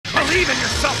Believe in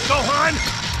yourself, Gohan!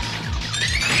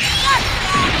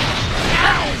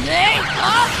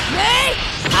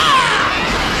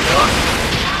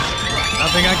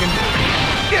 Nothing I can do.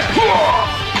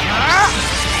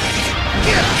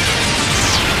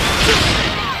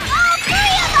 All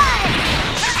three of us!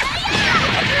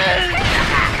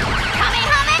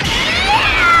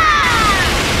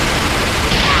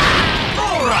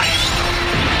 All right!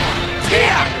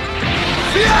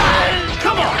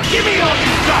 Come on, give me all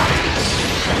you got!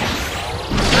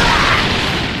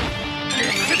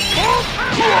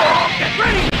 Get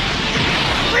ready!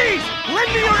 Please, lend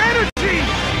me your energy!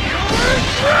 You're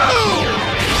through!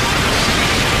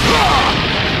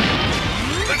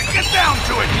 Let's get down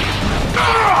to it!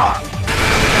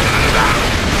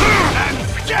 And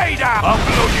stay down!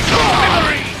 Upload your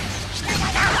memory!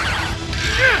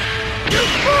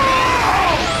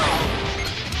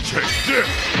 Take this!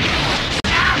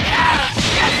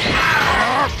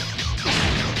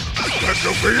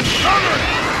 Special beam summon!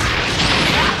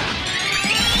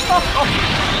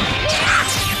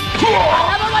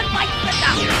 Another one bites the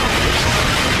dust!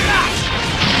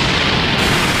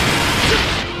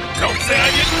 Don't say I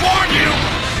didn't warn you!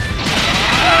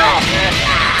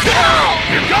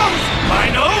 Here goes!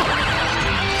 Final!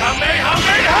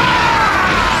 Kamehameha!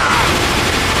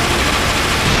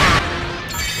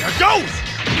 Here goes!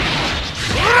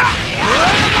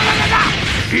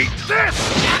 Eat this!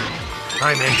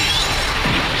 I'm ending.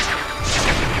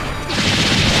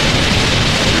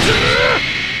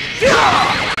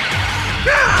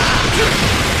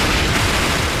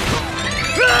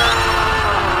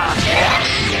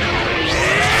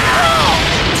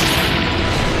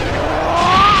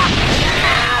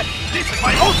 This is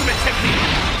my ultimate technique!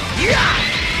 Here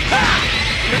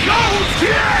goes!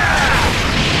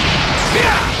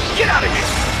 Get out of here!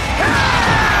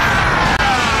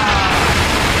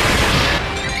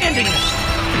 Ending this!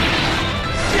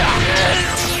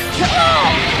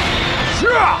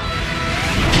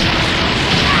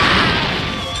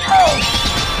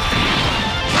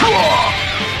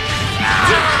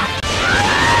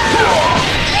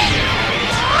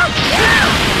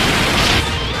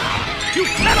 You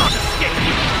cannot escape!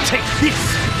 Take this!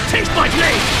 Taste my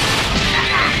blade!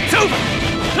 It's over!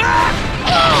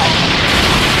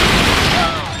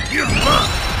 You're mine!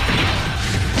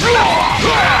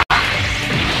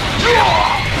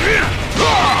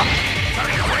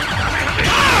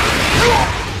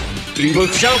 Evil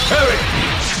shall perish!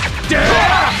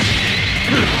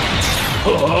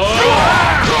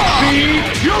 Be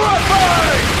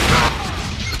purified!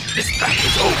 This battle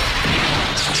is over!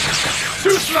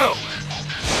 Too slow!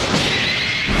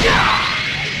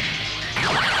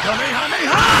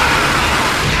 Kamehameha!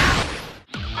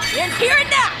 And here and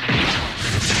now!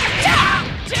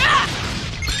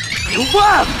 You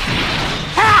won!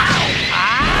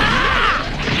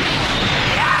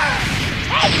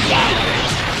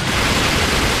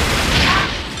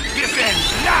 This ends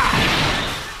now!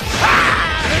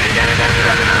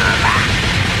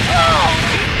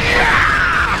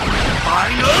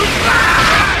 Final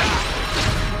fight!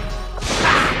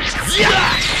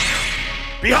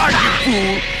 Behind you,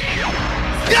 fool!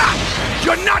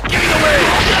 You're not getting away!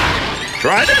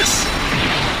 Try this!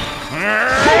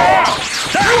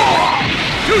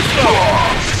 Too slow!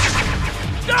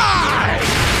 Die!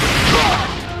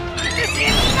 This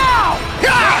ends now!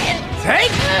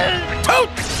 Take! Toot!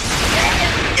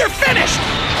 You're finished!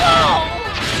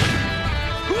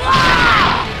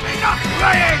 Enough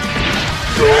playing!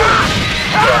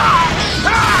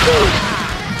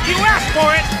 You asked for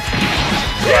it!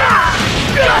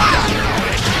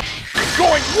 It's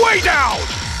going way down!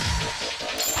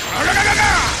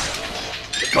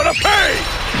 It's gonna pay!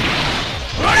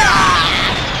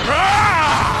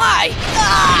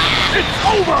 It's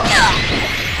over!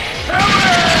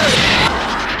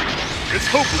 It's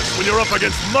hopeless when you're up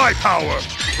against my power!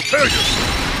 Prepare yourself!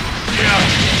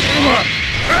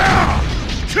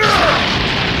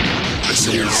 This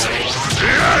is...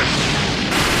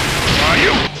 Are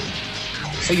you?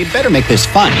 So you'd better make this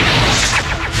fun.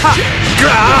 Ha!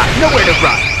 Nowhere to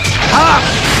run! Ha!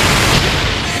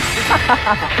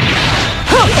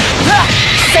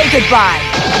 Say goodbye!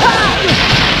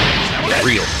 The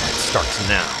real fight starts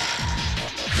now.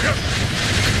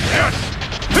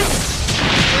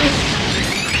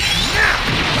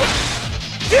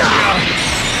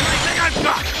 Everything I've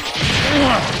got!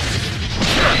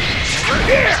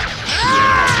 Here!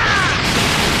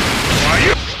 Are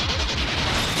you?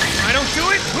 If I don't do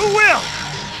it, who will?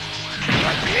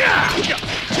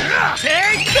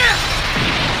 Take this!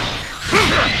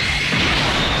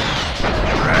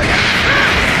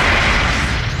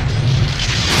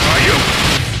 Are you?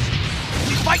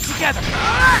 fight together.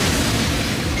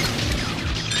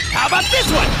 How about this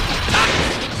one?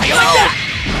 How you like that?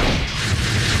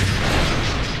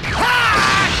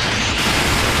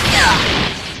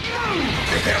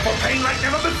 Prepare for pain like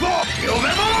never before! Kill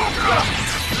them all!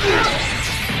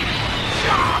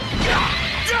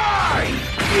 Die!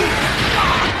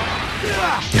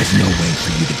 There's no way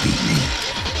for you to beat me.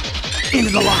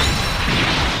 Into the line.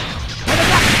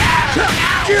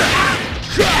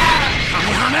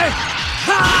 Kamehame!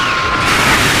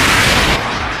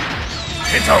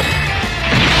 It's over.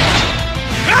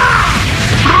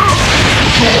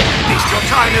 At least your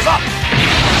time is up.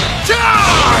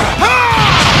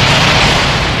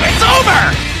 It's over!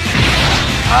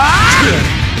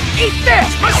 Eat this!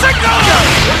 My signal!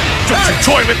 Don't you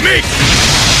toy with me!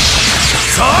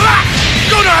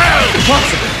 Go to hell!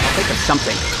 Impossible. I'll think of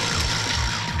something.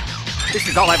 This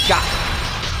is all I've got.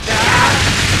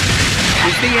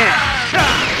 It's the end.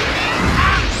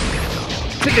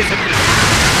 To disappear.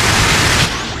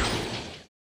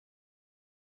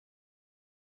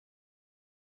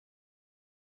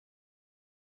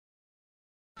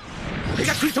 俺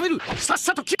が食い止める。さっ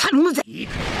さと頼むぜ。い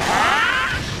くぞ。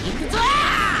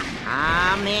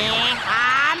カメ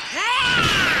ハメ。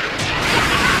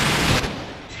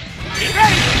Get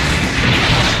ready.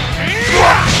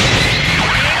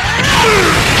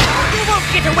 You won't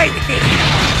get away with this.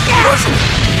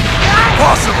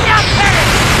 Possible.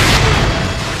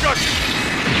 Gotcha.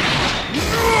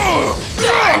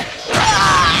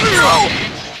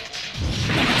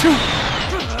 Number two.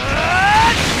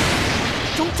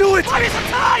 Don't do it. What is the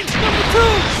time? Number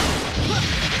two.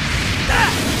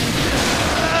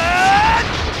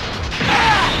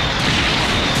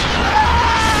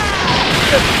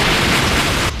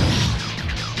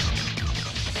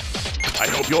 I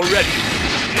hope you're ready.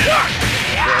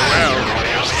 Farewell.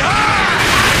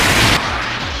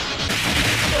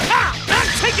 I'm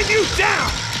taking you down!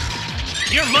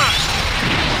 You're mine!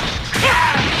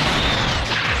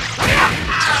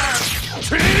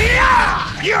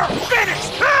 You're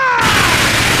finished!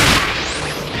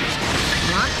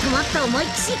 もっともっと思いっ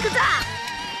きしいくぞ。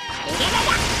いけないだ。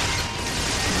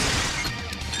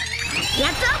や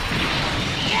っぞ。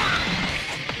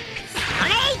それ。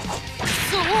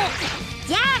そう。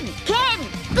じゃんけん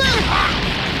ぽん。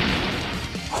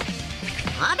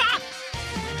そうだ。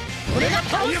俺が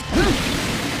倒す。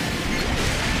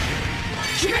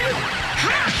決める。は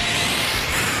っ。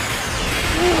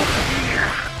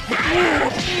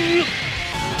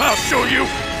I'll show you!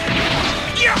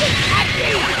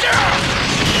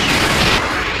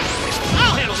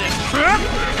 I'll handle this!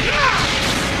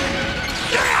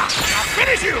 I'll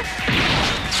finish you!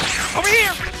 Over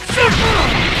here!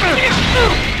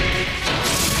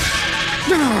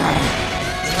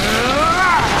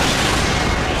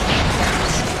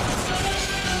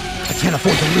 I can't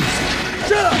afford to lose.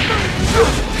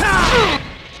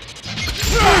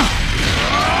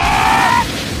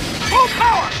 Full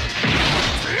power!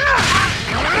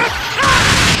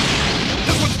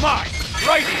 This one's mine,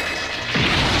 right here.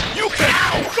 You can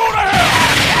go to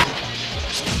hell!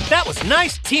 That was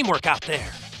nice teamwork out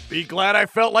there. Be glad I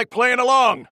felt like playing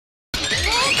along.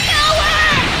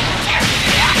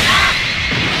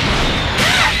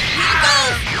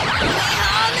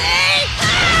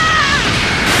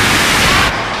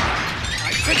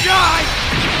 To die!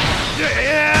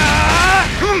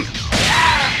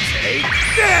 Take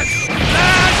this!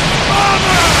 Last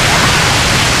bomber!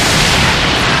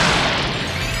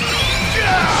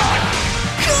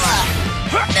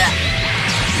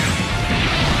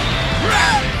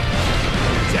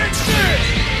 Take this!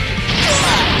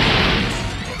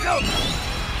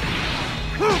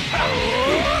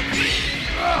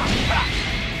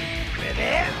 With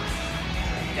it,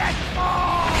 that's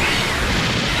all!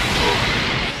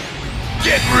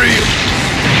 Get real!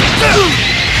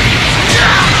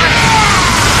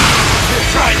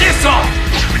 Try this on!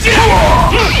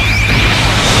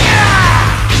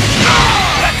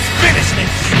 Let's finish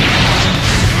this!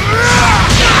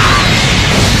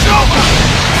 Over!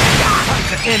 Time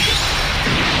to end it!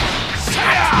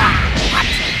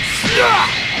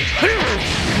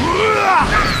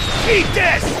 Eat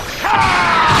this!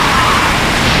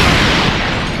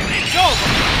 It's over!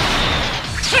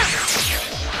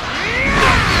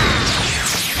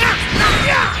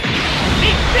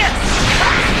 Eat this!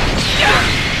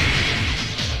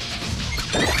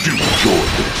 Enjoy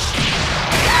this.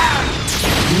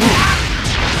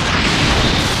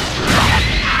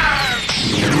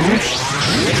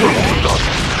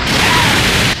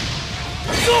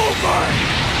 It's over!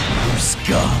 You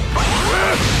scum!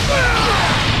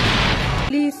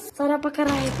 Please, para pa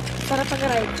karay.